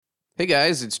Hey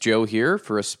guys, it's Joe here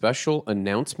for a special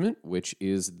announcement, which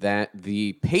is that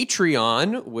the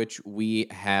Patreon, which we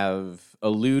have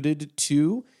alluded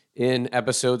to in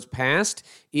episodes past,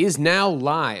 is now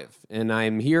live. And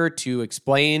I'm here to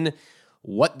explain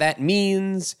what that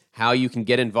means, how you can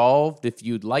get involved if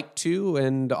you'd like to,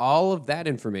 and all of that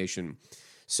information.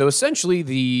 So essentially,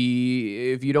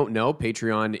 if you don't know,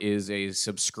 Patreon is a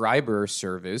subscriber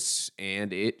service,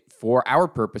 and it, for our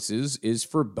purposes, is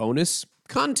for bonus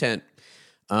content.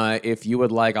 If you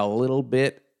would like a little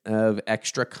bit of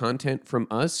extra content from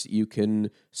us, you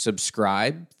can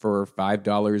subscribe for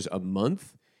 $5 a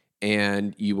month,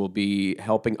 and you will be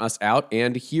helping us out.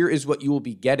 And here is what you will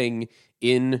be getting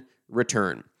in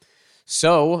return.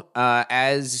 So,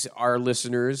 as our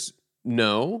listeners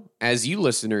know, as you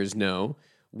listeners know,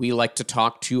 we like to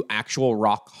talk to actual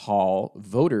Rock Hall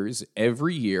voters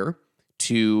every year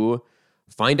to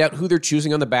find out who they're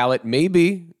choosing on the ballot.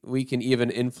 Maybe we can even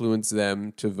influence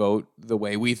them to vote the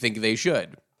way we think they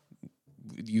should.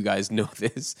 You guys know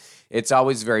this. It's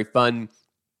always very fun.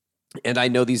 And I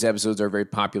know these episodes are very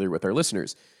popular with our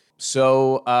listeners.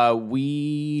 So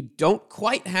we don't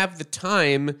quite have the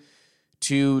time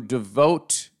to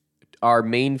devote our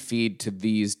main feed to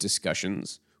these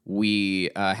discussions.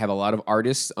 We have a lot of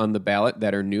artists on the ballot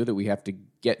that are new that we have to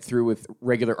get through with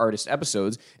regular artist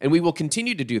episodes, and we will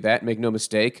continue to do that, make no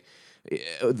mistake.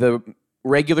 The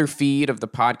regular feed of the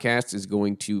podcast is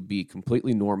going to be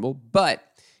completely normal, but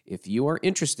if you are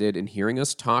interested in hearing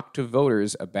us talk to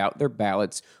voters about their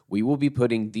ballots, we will be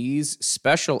putting these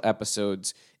special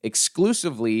episodes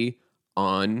exclusively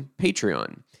on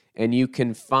Patreon. And you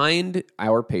can find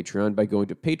our Patreon by going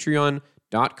to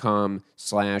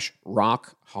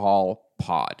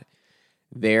patreon.com/rockhallpod.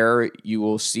 There you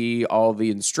will see all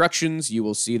the instructions. You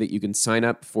will see that you can sign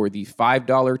up for the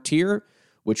 $5 tier,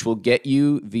 which will get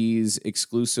you these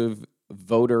exclusive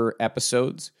voter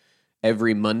episodes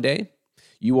every Monday.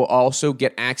 You will also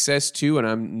get access to, and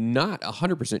I'm not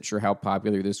 100% sure how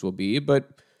popular this will be,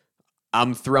 but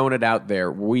I'm throwing it out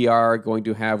there. We are going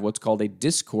to have what's called a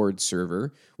Discord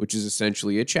server, which is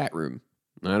essentially a chat room.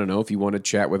 I don't know if you want to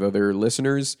chat with other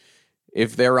listeners.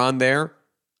 If they're on there,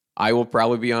 I will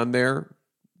probably be on there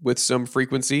with some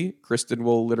frequency. Kristen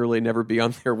will literally never be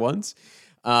on there once.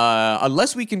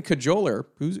 Unless we can cajole her.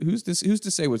 Who's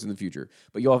to say what's in the future?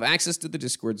 But you'll have access to the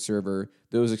Discord server,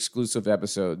 those exclusive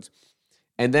episodes.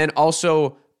 And then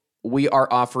also, we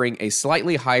are offering a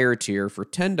slightly higher tier for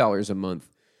 $10 a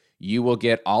month. You will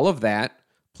get all of that.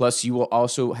 Plus, you will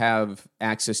also have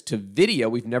access to video.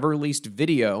 We've never released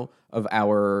video of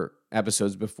our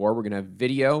episodes before. We're going to have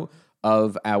video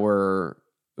of our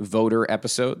voter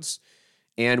episodes.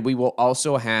 And we will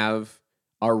also have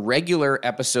our regular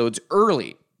episodes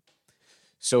early.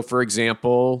 So, for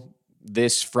example,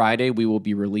 this Friday, we will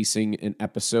be releasing an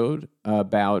episode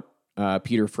about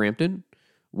Peter Frampton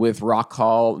with Rock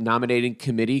Hall nominating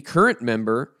committee current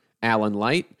member Alan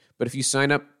Light. But if you sign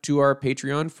up to our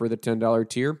Patreon for the $10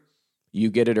 tier,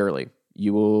 you get it early. It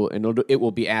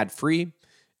will be ad-free,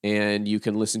 and you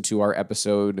can listen to our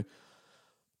episode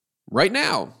right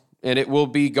now. And it will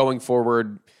be going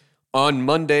forward on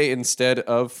Monday instead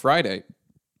of Friday.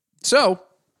 So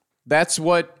that's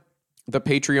what the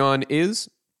Patreon is.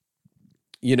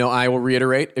 You know, I will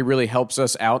reiterate, it really helps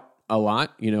us out a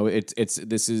lot. You know,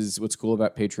 this is what's cool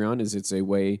about Patreon is it's a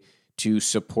way to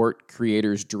support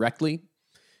creators directly.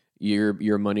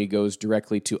 Your money goes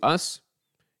directly to us.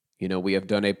 You know, we have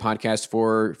done a podcast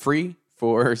for free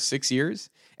for 6 years.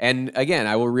 And again,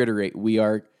 I will reiterate, we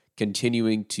are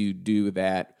continuing to do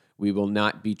that. We will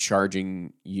not be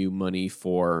charging you money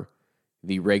for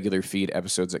the regular feed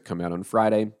episodes that come out on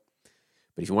Friday.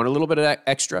 But if you want a little bit of that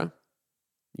extra,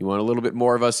 you want a little bit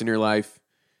more of us in your life,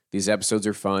 these episodes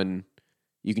are fun.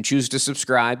 You can choose to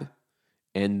subscribe,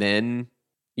 and then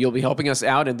you'll be helping us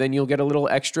out, and then you'll get a little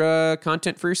extra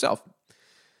content for yourself.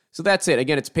 So that's it.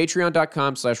 Again, it's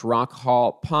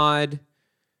patreon.com/rockhallpod.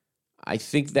 I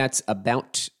think that's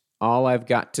about all I've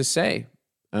got to say.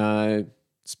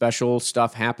 Special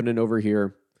stuff happening over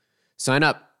here. Sign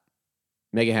up.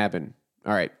 Make it happen.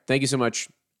 All right. Thank you so much,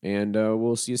 and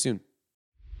we'll see you soon.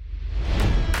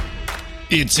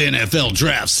 It's NFL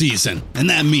draft season, and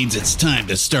that means it's time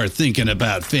to start thinking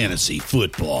about fantasy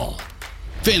football.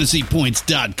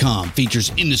 FantasyPoints.com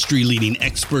features industry-leading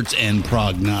experts and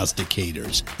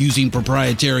prognosticators using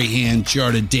proprietary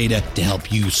hand-charted data to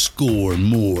help you score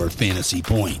more fantasy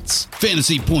points.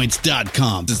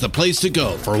 FantasyPoints.com is the place to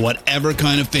go for whatever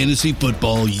kind of fantasy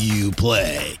football you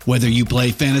play. Whether you play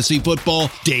fantasy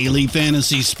football, daily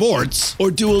fantasy sports,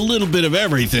 or do a little bit of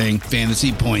everything,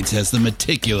 Fantasy Points has the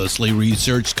meticulously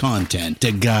researched content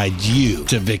to guide you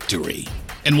to victory.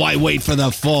 And why wait for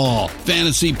the fall?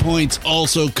 Fantasy Points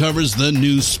also covers the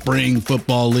new spring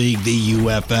football league, the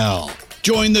UFL.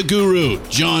 Join the guru,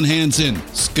 John Hansen,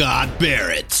 Scott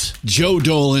Barrett, Joe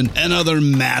Dolan, and other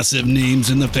massive names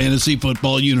in the fantasy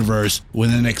football universe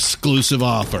with an exclusive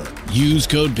offer. Use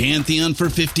code Pantheon for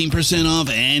 15% off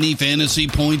any Fantasy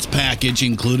Points package,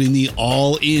 including the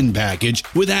all-in package,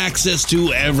 with access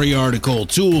to every article,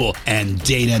 tool, and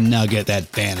data nugget that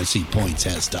Fantasy Points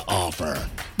has to offer.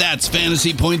 That's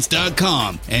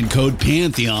fantasypoints.com and code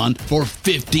Pantheon for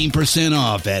 15%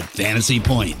 off at Fantasy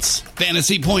Points.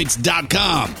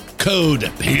 Fantasypoints.com,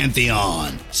 code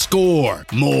Pantheon. Score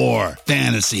more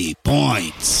fantasy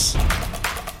points.